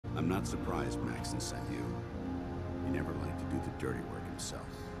I'm not surprised Maxon sent you. He never liked to do the dirty work himself.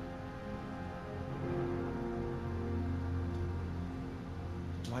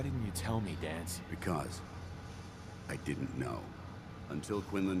 Why didn't you tell me, Dance? Because I didn't know. Until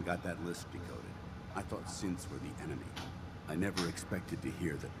Quinlan got that list decoded, I thought synths were the enemy. I never expected to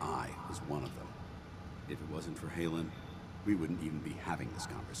hear that I was one of them. If it wasn't for Halen, we wouldn't even be having this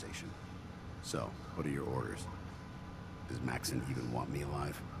conversation. So, what are your orders? Does Maxon even want me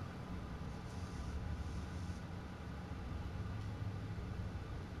alive?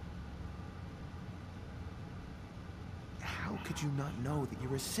 How could you not know that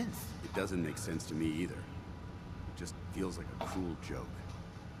you're a synth? It doesn't make sense to me either. It just feels like a cruel joke.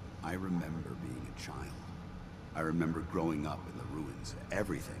 I remember being a child. I remember growing up in the ruins,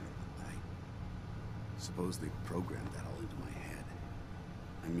 everything. I suppose they programmed that all into my head.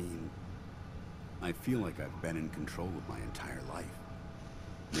 I mean, I feel like I've been in control of my entire life.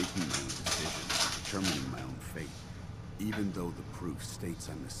 Making my own decisions, determining my own fate. Even though the proof states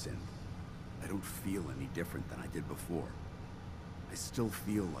I'm a synth, I don't feel any different than I did before. I still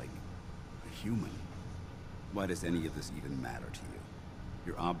feel like a human. Why does any of this even matter to you?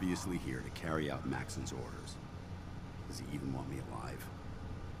 You're obviously here to carry out Maxon's orders. Does he even want me alive?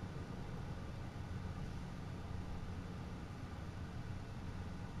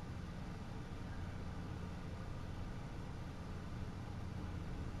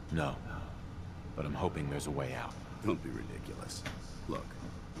 No. But I'm hoping there's a way out. Don't be ridiculous. Look,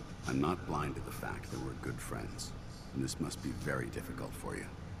 I'm not blind to the fact that we're good friends, and this must be very difficult for you.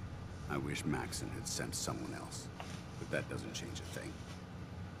 I wish Maxon had sent someone else, but that doesn't change a thing.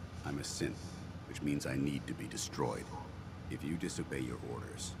 I'm a synth, which means I need to be destroyed. If you disobey your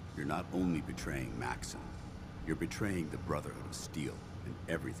orders, you're not only betraying Maxon, you're betraying the Brotherhood of Steel and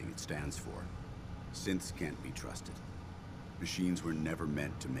everything it stands for. Synths can't be trusted. Machines were never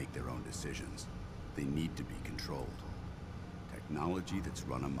meant to make their own decisions. They need to be controlled. Technology that's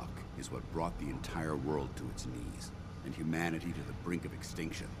run amok is what brought the entire world to its knees, and humanity to the brink of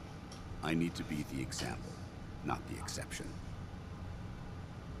extinction. I need to be the example, not the exception.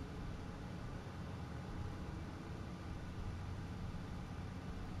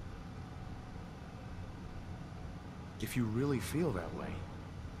 If you really feel that way,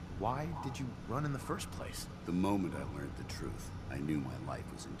 why did you run in the first place? The moment I learned the truth, I knew my life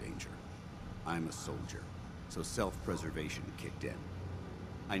was in danger. I'm a soldier, so self-preservation kicked in.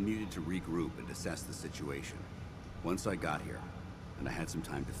 I needed to regroup and assess the situation. Once I got here, and I had some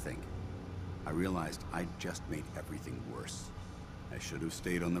time to think, I realized I'd just made everything worse. I should have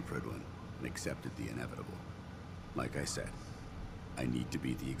stayed on the Prydwen and accepted the inevitable. Like I said, I need to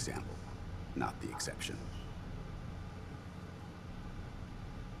be the example, not the exception.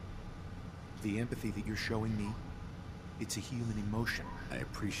 The empathy that you're showing me, it's a human emotion. I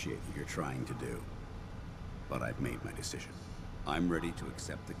appreciate what you're trying to do, but I've made my decision. I'm ready to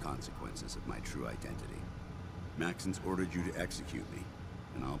accept the consequences of my true identity. Maxon's ordered you to execute me,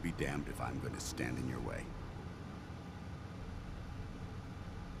 and I'll be damned if I'm going to stand in your way.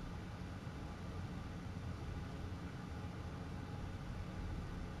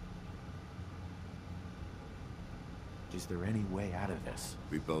 Is there any way out of this?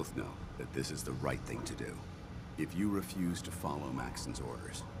 We both know that this is the right thing to do. If you refuse to follow Maxon's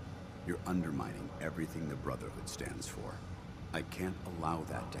orders, you're undermining everything the Brotherhood stands for. I can't allow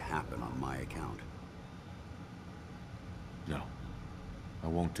that to happen on my account. No. I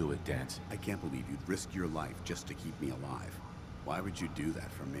won't do it, Dance. I can't believe you'd risk your life just to keep me alive. Why would you do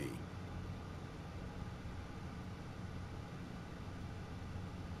that for me?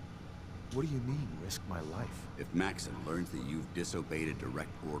 What do you mean, risk my life? If Maxon learns that you've disobeyed a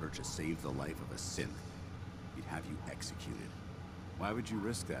direct order to save the life of a synth, he'd have you executed. Why would you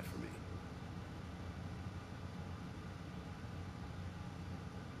risk that for me?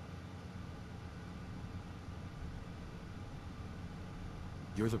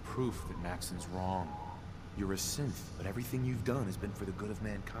 You're the proof that Maxon's wrong. You're a synth, but everything you've done has been for the good of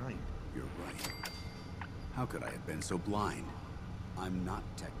mankind. You're right. How could I have been so blind? I'm not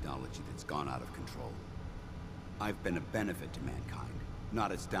technology that's gone out of control. I've been a benefit to mankind,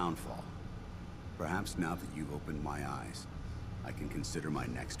 not its downfall. Perhaps now that you've opened my eyes, I can consider my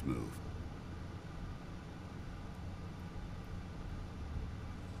next move.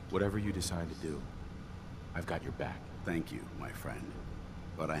 Whatever you decide to do, I've got your back. Thank you, my friend.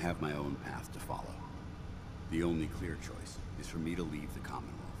 But I have my own path to follow. The only clear choice is for me to leave the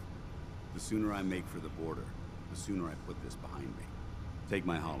Commonwealth. The sooner I make for the border, the sooner I put this behind me. Take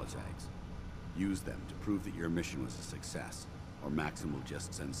my holotags. Use them to prove that your mission was a success, or Maxon will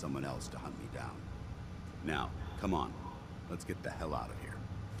just send someone else to hunt me down. Now, come on. Let's get the hell out of here.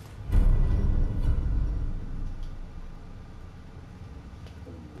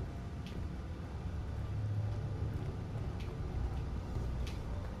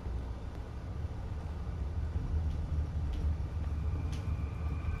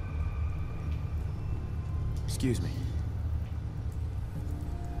 Excuse me.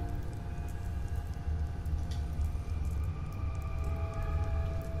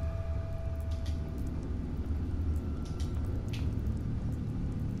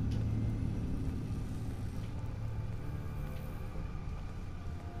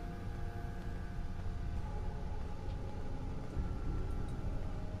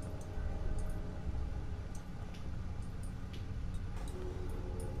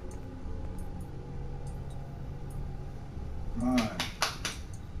 Alright.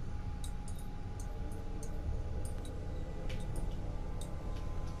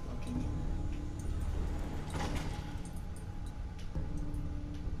 Okay.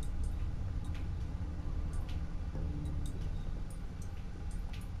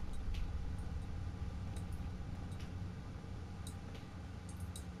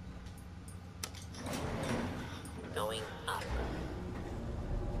 Going up.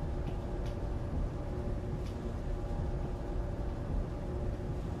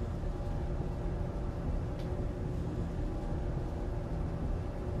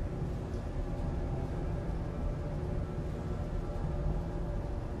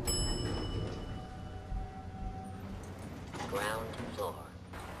 Ground floor.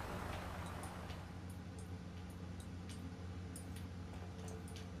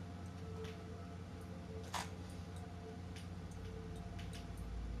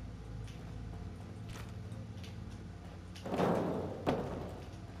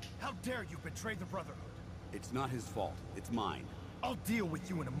 How dare you betray the Brotherhood? It's not his fault. It's mine. I'll deal with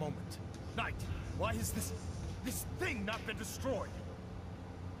you in a moment. Knight, why has this thing not been destroyed?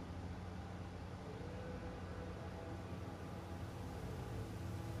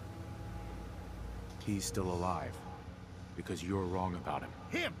 He's still alive. Because you're wrong about him.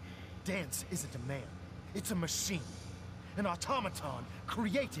 Him! Dance isn't a man. It's a machine. An automaton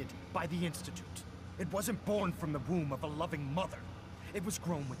created by the Institute. It wasn't born from the womb of a loving mother. It was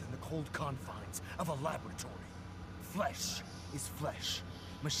grown within the cold confines of a laboratory. Flesh is flesh.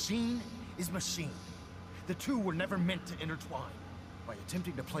 Machine is machine. The two were never meant to intertwine. By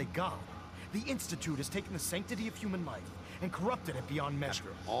attempting to play God, the Institute has taken the sanctity of human life and corrupted it beyond measure.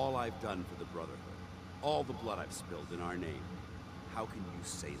 After all I've done for the Brotherhood, all the blood I've spilled in our name, how can you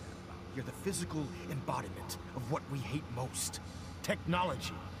say that about me? You're the physical embodiment of what we hate most.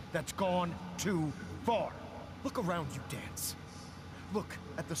 Technology that's gone too far. Look around you, Dance. Look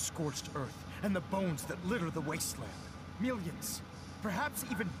at the scorched earth and the bones that litter the wasteland. Millions, perhaps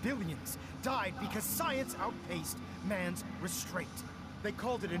even billions, died because science outpaced man's restraint. They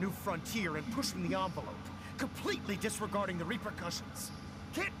called it a new frontier and pushing the envelope, completely disregarding the repercussions.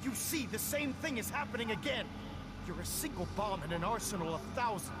 Can't you see the same thing is happening again? You're a single bomb in an arsenal of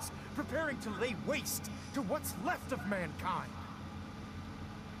thousands, preparing to lay waste to what's left of mankind.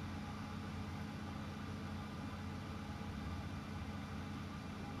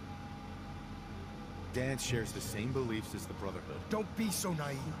 Dance shares the same beliefs as the Brotherhood. Don't be so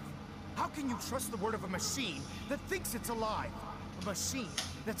naive. How can you trust the word of a machine that thinks it's alive? A machine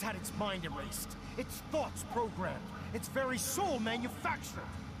that's had its mind erased, its thoughts programmed, its very soul manufactured.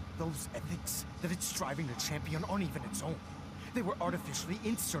 Those ethics that it's striving to champion aren't even its own. They were artificially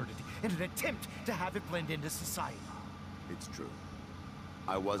inserted in an attempt to have it blend into society. It's true.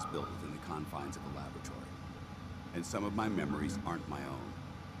 I was built within the confines of a laboratory, and some of my memories aren't my own.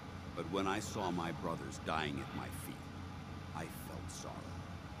 But when I saw my brothers dying at my feet, I felt sorrow.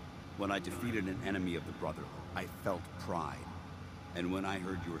 When I defeated an enemy of the Brotherhood, I felt pride. And when I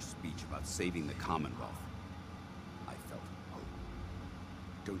heard your speech about saving the Commonwealth, I felt hope.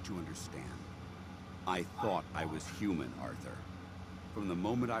 Don't you understand? I thought I was human, Arthur. From the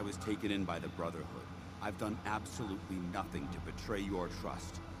moment I was taken in by the Brotherhood, I've done absolutely nothing to betray your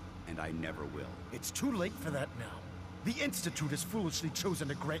trust, and I never will. It's too late for that now. The Institute has foolishly chosen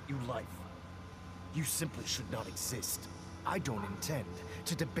to grant you life. You simply should not exist. I don't intend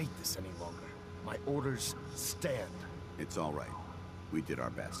to debate this any longer. My orders stand. It's all right. We did our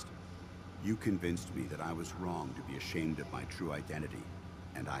best. You convinced me that I was wrong to be ashamed of my true identity,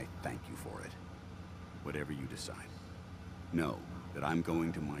 and I thank you for it. Whatever you decide. Know that I'm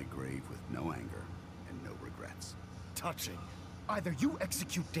going to my grave with no anger and no regrets. Touching. Either you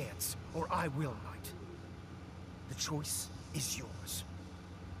execute Dance, or I will, Knight. The choice is yours.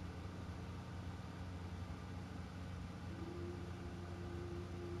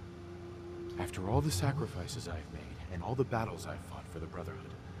 After all the sacrifices I've made, and all the battles I've fought for the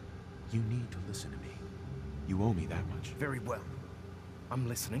Brotherhood, you need to listen to me. You owe me that much. Very well. I'm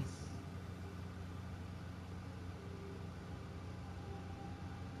listening.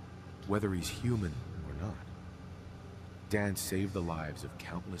 Whether he's human or not, Dan saved the lives of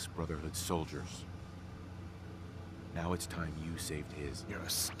countless Brotherhood soldiers. Now it's time you saved his. You're a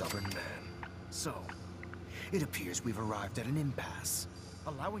stubborn man. So, it appears we've arrived at an impasse.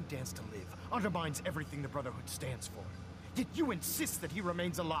 Allowing Dance to live undermines everything the Brotherhood stands for. Yet you insist that he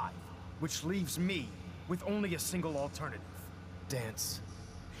remains alive, which leaves me with only a single alternative. Dance,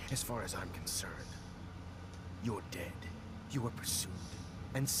 as far as I'm concerned, you're dead. You were pursued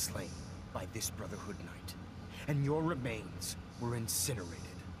and slain by this Brotherhood Knight, and your remains were incinerated.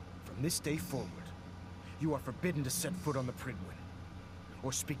 From this day forward, you are forbidden to set foot on the Pridwin,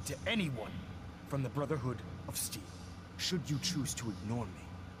 or speak to anyone from the Brotherhood of Steel. Should you choose to ignore me,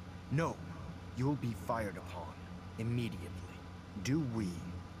 know you'll be fired upon immediately. Do we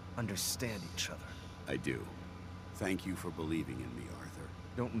understand each other? I do. Thank you for believing in me, Arthur.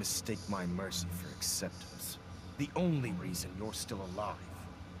 Don't mistake my mercy for acceptance. The only reason you're still alive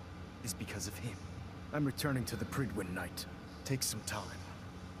is because of him. I'm returning to the Pridwin Knight. Take some time.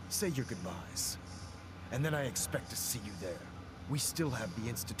 Say your goodbyes. And then I expect to see you there. We still have the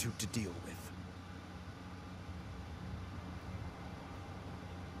Institute to deal with.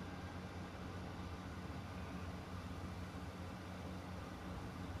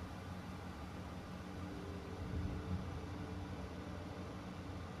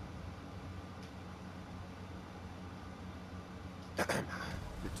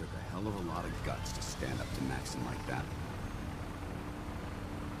 It took a hell of a lot of guts to stand up to Maxon like that.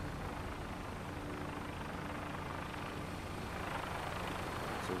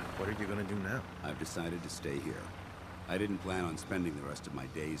 So what are you gonna do now? I've decided to stay here. I didn't plan on spending the rest of my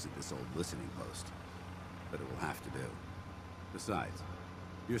days at this old listening post, but it will have to do. Besides,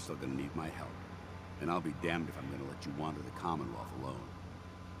 you're still gonna need my help, and I'll be damned if I'm gonna let you wander the Commonwealth alone.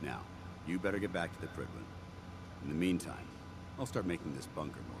 Now, you better get back to the Pridwin. In the meantime, I'll start making this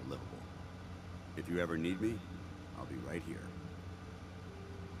bunker more livable. If you ever need me, I'll be right here.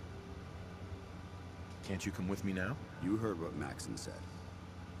 Can't you come with me now? You heard what Maxon said.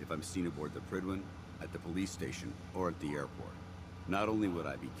 If I'm seen aboard the Pridwin, at the police station, or at the airport, not only would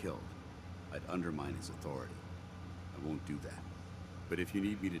I be killed, I'd undermine his authority. I won't do that. But if you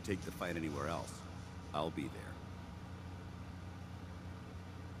need me to take the fight anywhere else, I'll be there.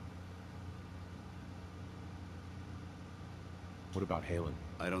 What about Halen?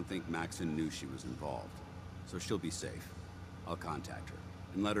 I don't think Maxon knew she was involved, so she'll be safe. I'll contact her,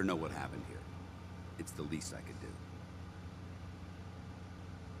 and let her know what happened here. It's the least I could do.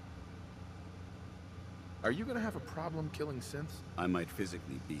 Are you gonna have a problem killing synths? I might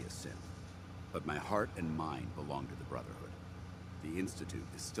physically be a synth, but my heart and mind belong to the Brotherhood. The Institute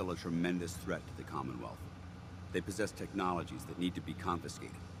is still a tremendous threat to the Commonwealth. They possess technologies that need to be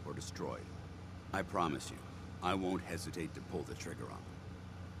confiscated or destroyed. I promise you, I won't hesitate to pull the trigger on them.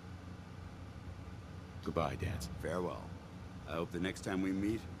 Goodbye, Dance. Farewell. I hope the next time we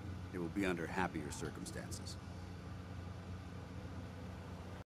meet, it will be under happier circumstances.